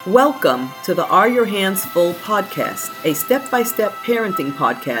Welcome to the Are Your Hands Full podcast, a step-by-step parenting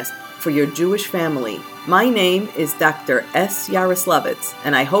podcast for your Jewish family. My name is Dr. S. Yaroslavitz,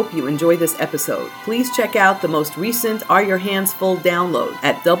 and I hope you enjoy this episode. Please check out the most recent Are Your Hands Full download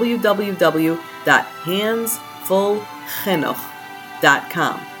at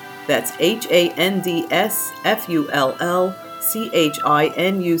www.handsfullchinuch.com. That's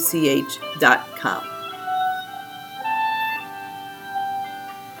HANDSFULLCHINUCH.com.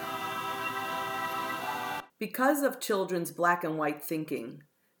 Because of children's black and white thinking,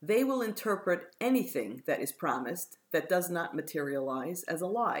 they will interpret anything that is promised that does not materialize as a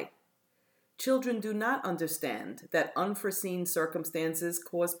lie. Children do not understand that unforeseen circumstances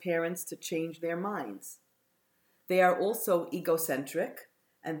cause parents to change their minds. They are also egocentric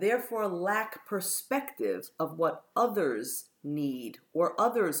and therefore lack perspective of what others need or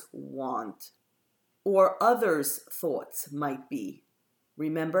others want or others' thoughts might be.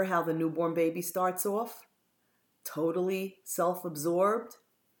 Remember how the newborn baby starts off? Totally self-absorbed?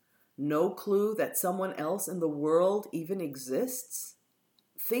 No clue that someone else in the world even exists?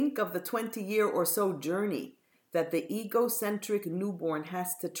 Think of the 20-year or so journey that the egocentric newborn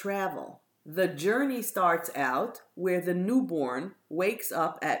has to travel. The journey starts out where the newborn wakes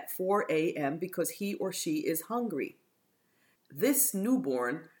up at 4 a.m. because he or she is hungry. This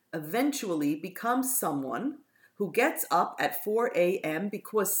newborn eventually becomes someone who gets up at 4 a.m.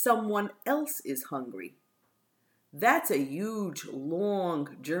 because someone else is hungry. That's a huge,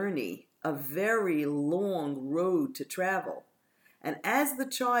 long journey, a very long road to travel. And as the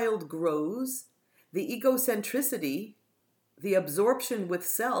child grows, the egocentricity, the absorption with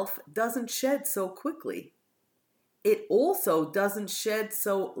self, doesn't shed so quickly. It also doesn't shed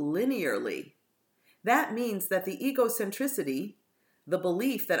so linearly. That means that the egocentricity, the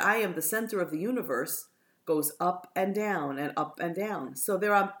belief that I am the center of the universe, goes up and down and up and down. So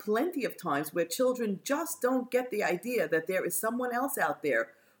there are plenty of times where children just don't get the idea that there is someone else out there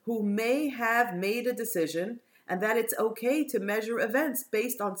who may have made a decision and that it's okay to measure events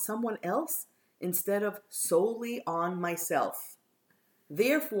based on someone else instead of solely on myself.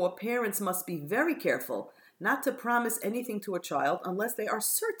 Therefore, parents must be very careful not to promise anything to a child unless they are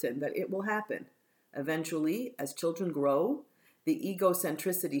certain that it will happen. Eventually, as children grow, the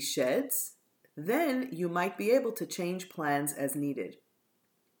egocentricity sheds. Then you might be able to change plans as needed.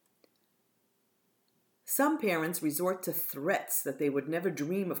 Some parents resort to threats that they would never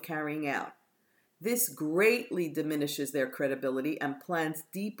dream of carrying out. This greatly diminishes their credibility and plants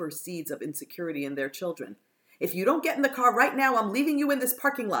deeper seeds of insecurity in their children. If you don't get in the car right now, I'm leaving you in this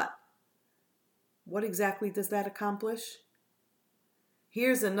parking lot. What exactly does that accomplish?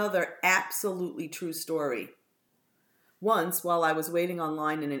 Here's another absolutely true story. Once, while I was waiting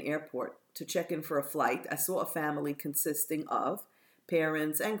online in an airport to check in for a flight, I saw a family consisting of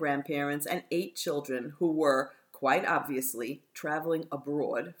parents and grandparents and 8 children who were, quite obviously, traveling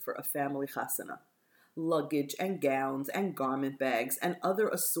abroad for a family chasana. Luggage and gowns and garment bags and other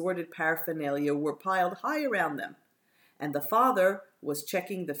assorted paraphernalia were piled high around them, and the father was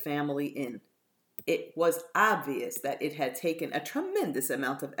checking the family in. It was obvious that it had taken a tremendous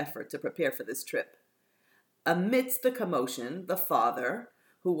amount of effort to prepare for this trip. Amidst the commotion, the father,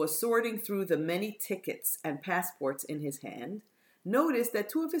 who was sorting through the many tickets and passports in his hand, noticed that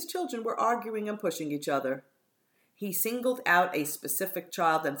 2 of his children were arguing and pushing each other. He singled out a specific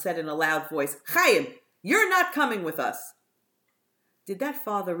child and said in a loud voice, "Chaim, you're not coming with us." Did that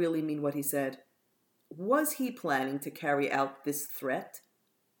father really mean what he said? Was he planning to carry out this threat?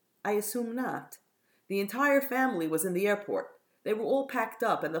 I assume not. The entire family was in the airport. They were all packed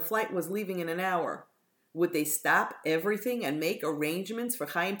up and the flight was leaving in an hour. Would they stop everything and make arrangements for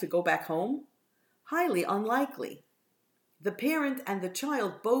Chaim to go back home? Highly unlikely. The parent and the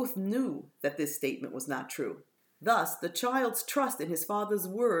child both knew that this statement was not true. Thus, the child's trust in his father's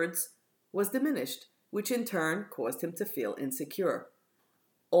words was diminished, which in turn caused him to feel insecure.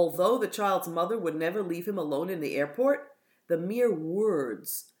 Although the child's mother would never leave him alone in the airport, the mere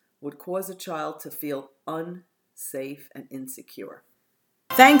words would cause a child to feel unsafe and insecure.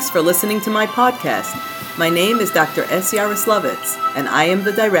 Thanks for listening to my podcast. My name is Dr. S. Yaroslavitz, and I am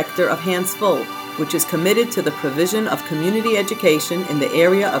the director of Hands Full, which is committed to the provision of community education in the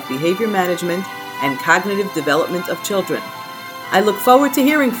area of behavior management and cognitive development of children. I look forward to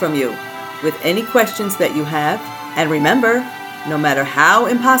hearing from you with any questions that you have, and remember, no matter how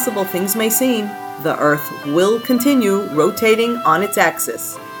impossible things may seem, the earth will continue rotating on its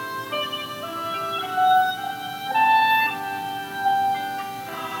axis.